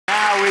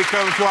we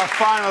come to our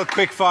final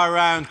quickfire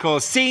round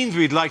called Scenes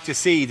We'd Like to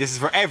See. This is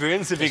for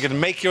everyone, so if you can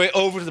make your way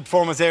over to the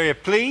performance area,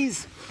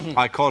 please.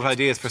 I call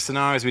ideas for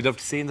scenarios we'd love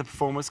to see, and the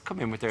performers come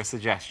in with their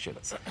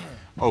suggestions.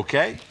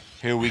 OK,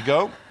 here we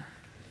go.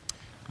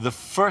 The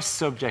first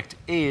subject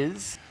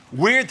is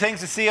weird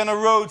things to see on a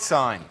road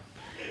sign.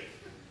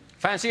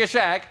 Fancy a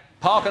shack?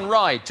 Park and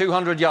ride,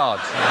 200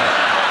 yards.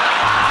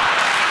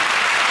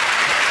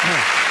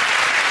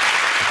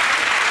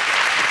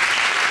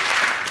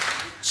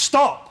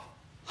 Stop!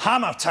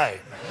 Hammer time.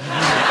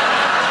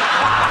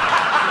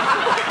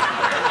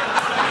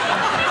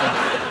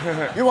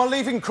 You are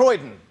leaving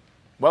Croydon.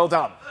 Well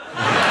done.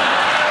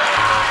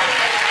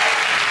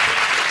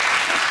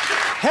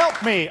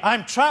 Help me,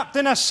 I'm trapped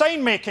in a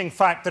sign-making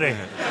factory.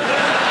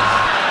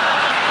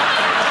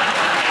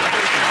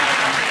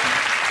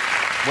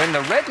 When the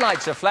red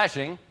lights are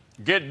flashing,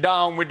 get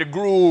down with the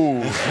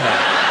groove.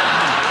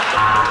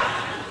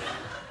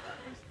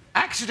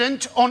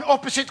 Accident on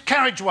opposite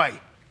carriageway.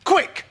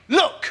 Quick,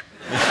 look!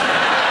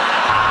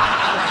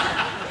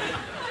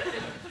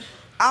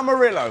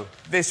 Amarillo,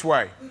 this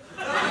way.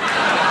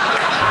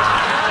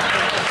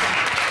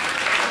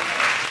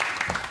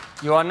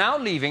 You are now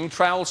leaving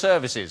Trowel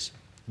Services.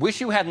 Wish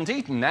you hadn't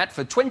eaten that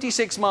for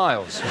 26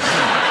 miles.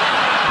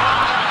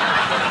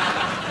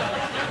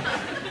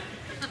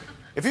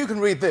 If you can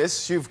read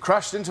this, you've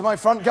crashed into my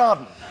front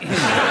garden.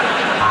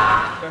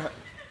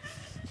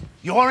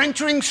 You are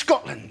entering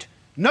Scotland.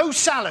 No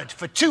salad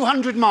for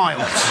 200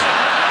 miles.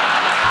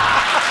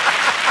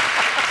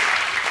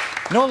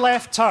 No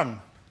left turn,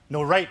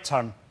 no right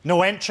turn,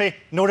 no entry,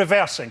 no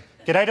reversing.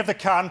 Get out of the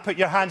car and put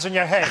your hands on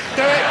your head.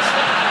 Do it!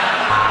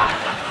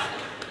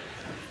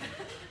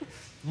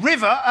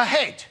 River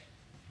ahead,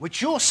 which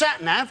your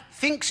sat-nav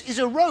thinks is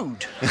a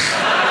road.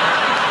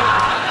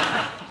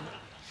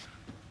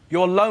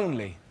 You're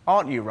lonely,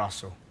 aren't you,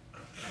 Russell?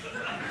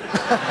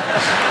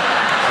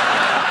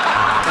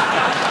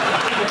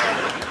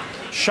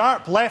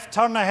 Sharp left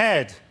turn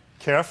ahead.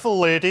 Careful,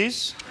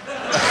 ladies.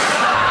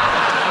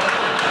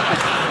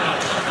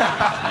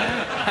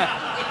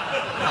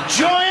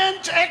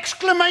 Giant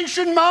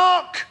exclamation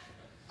mark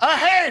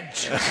ahead.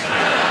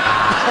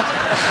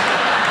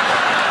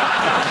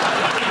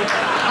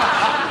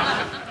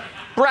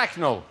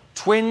 Bracknell,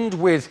 twinned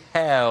with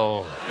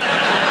hell.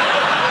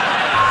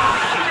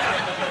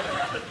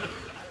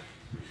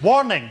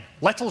 Warning,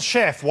 little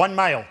chef, 1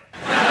 mile.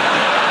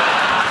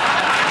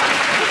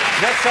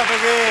 Next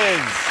topic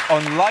is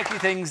unlikely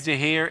things to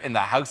hear in the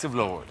House of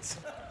Lords.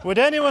 Would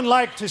anyone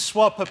like to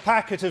swap a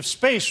packet of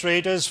Space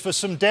Raiders for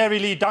some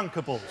Dairy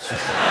Dunkables?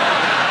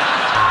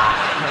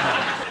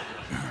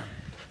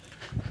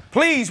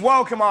 Please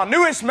welcome our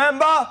newest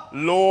member,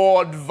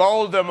 Lord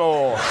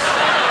Voldemort.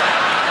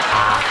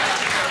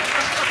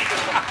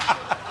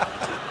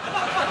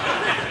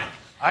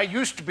 I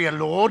used to be a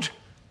lord,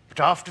 but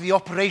after the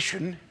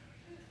operation,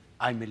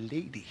 I'm a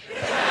lady.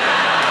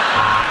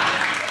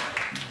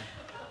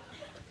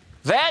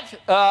 That,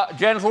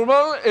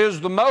 gentlemen, is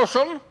the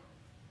motion.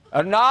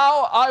 And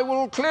now I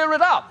will clear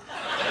it up.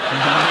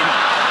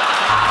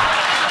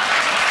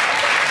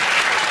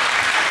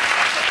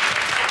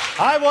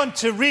 I want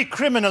to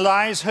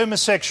recriminalise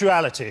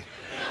homosexuality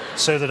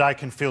so that I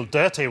can feel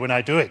dirty when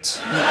I do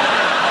it.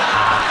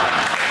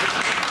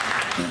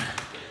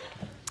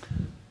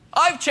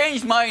 I've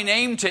changed my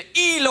name to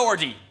E.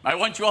 Lordy. I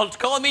want you all to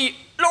call me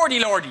Lordy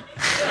Lordy.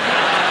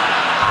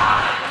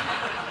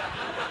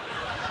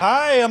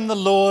 I am the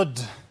Lord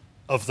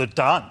of the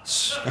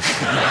Dance.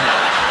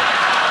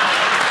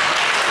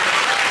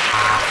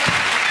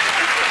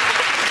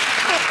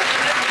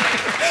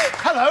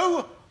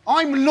 Hello,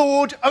 I'm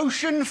Lord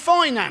Ocean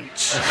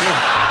Finance.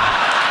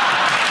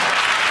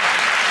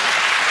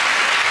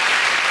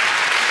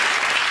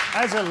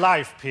 As a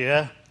life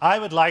peer, I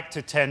would like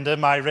to tender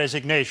my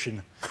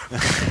resignation.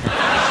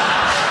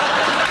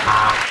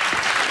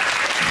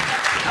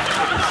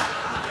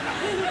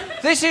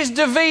 This is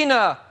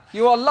Davina.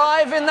 You are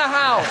live in the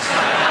house.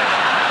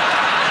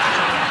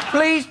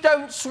 Please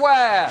don't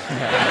swear.